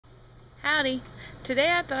Howdy!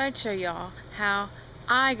 Today I thought I'd show y'all how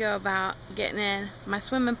I go about getting in my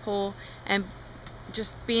swimming pool and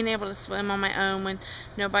just being able to swim on my own when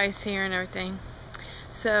nobody's here and everything.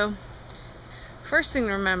 So, first thing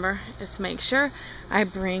to remember is to make sure I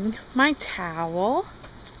bring my towel.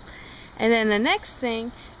 And then the next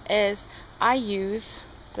thing is I use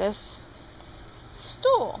this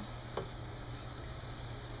stool.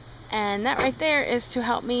 And that right there is to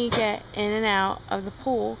help me get in and out of the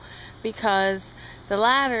pool, because the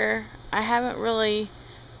ladder, I haven't really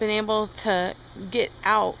been able to get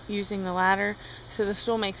out using the ladder, so the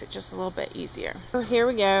stool makes it just a little bit easier. So here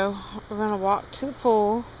we go. We're going to walk to the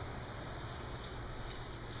pool.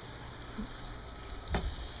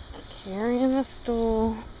 Carrying the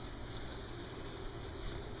stool.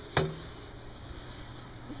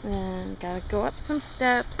 Then gotta go up some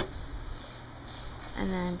steps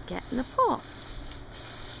and then get in the pool.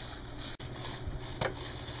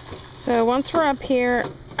 So once we're up here,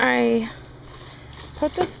 I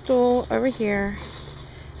put the stool over here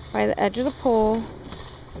by the edge of the pool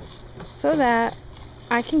so that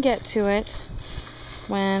I can get to it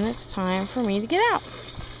when it's time for me to get out.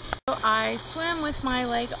 So I swim with my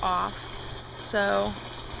leg off. So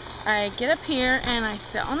I get up here and I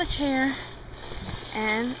sit on the chair,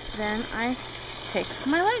 and then I take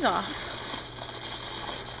my leg off.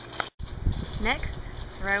 Next,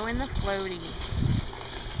 throw in the floaty.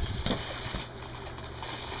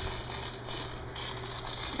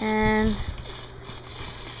 And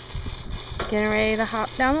getting ready to hop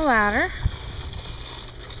down the ladder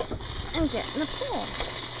and get in the pool.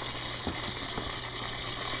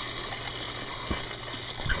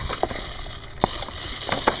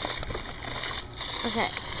 Okay,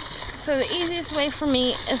 so the easiest way for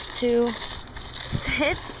me is to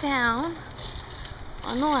sit down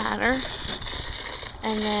on the ladder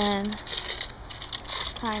and then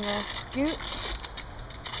kind of scoot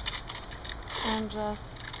and just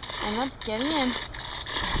end up getting in.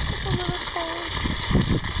 It's a little cold.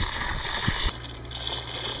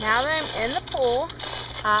 Now that I'm in the pool,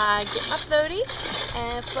 I get my floaty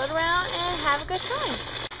and float around and have a good time.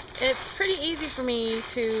 It's pretty easy for me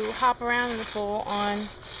to hop around in the pool on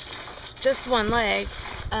just one leg.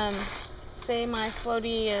 Say my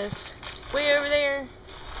floaty is way over there.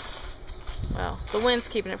 Well, the wind's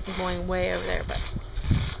keeping it from going way over there, but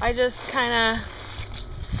I just kind of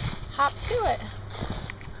hop to it.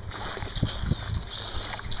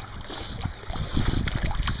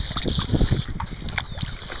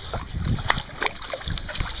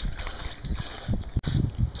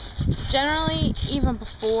 Generally, even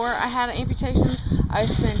before I had an amputation, I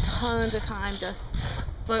spent tons of time just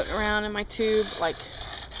floating around in my tube, like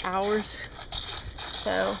hours.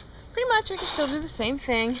 So pretty much I can still do the same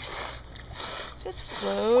thing, just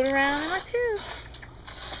float around in my tube.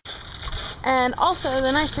 And also,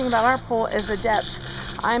 the nice thing about our pool is the depth.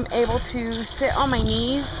 I'm able to sit on my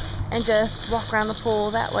knees and just walk around the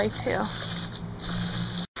pool that way too.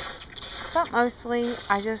 But mostly,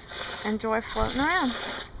 I just enjoy floating around,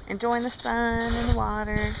 enjoying the sun and the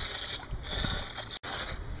water.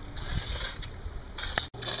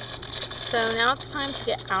 So now it's time to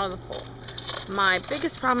get out of the pool. My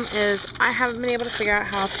biggest problem is I haven't been able to figure out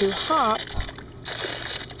how to hop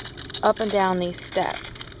up and down these steps.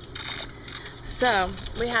 So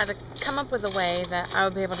we had to come up with a way that I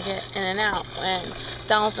would be able to get in and out when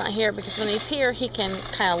Donald's not here, because when he's here he can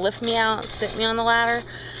kind of lift me out and sit me on the ladder.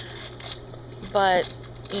 But,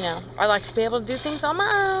 you know, I like to be able to do things on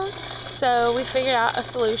my own. So we figured out a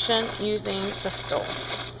solution using the stool.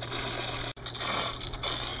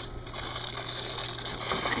 So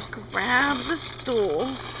I grab the stool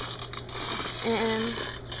and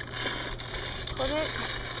put it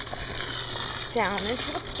down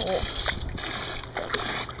into the pool.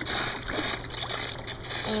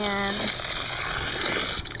 And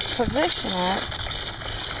position it,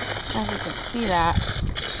 as you can see that,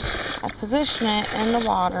 I position it in the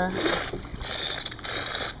water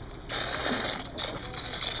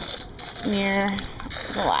near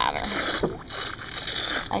the ladder,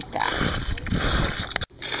 like that.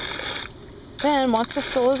 Then once the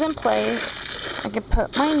stool is in place, I can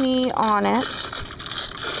put my knee on it,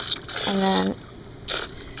 and then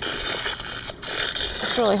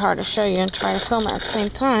it's really hard to show you and try to film at the same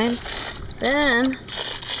time. Then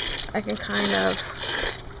I can kind of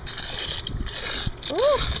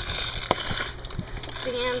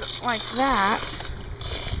stand like that,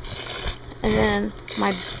 and then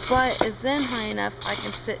my butt is then high enough I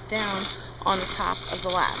can sit down on the top of the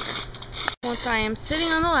ladder. Once I am sitting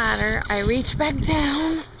on the ladder, I reach back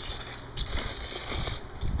down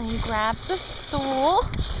and grab the stool,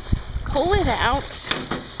 pull it out,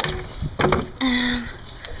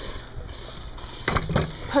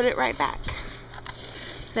 put it right back.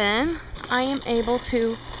 Then I am able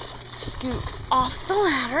to scoot off the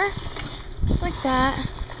ladder, just like that,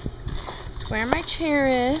 to where my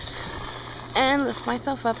chair is, and lift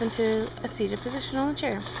myself up into a seated position on the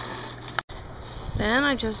chair. Then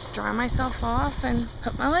I just dry myself off and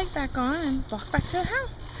put my leg back on and walk back to the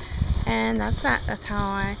house. And that's that. That's how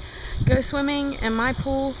I go swimming in my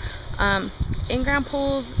pool. In-ground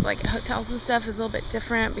pools, like at hotels and stuff, is a little bit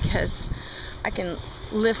different because I can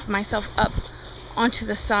lift myself up onto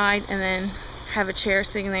the side and then have a chair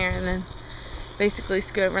sitting there and then basically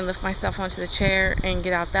scoot over and lift myself onto the chair and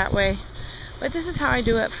get out that way. But this is how I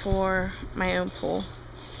do it for my own pool.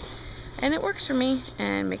 And it works for me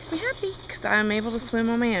and makes me happy because I'm able to swim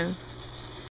on my own.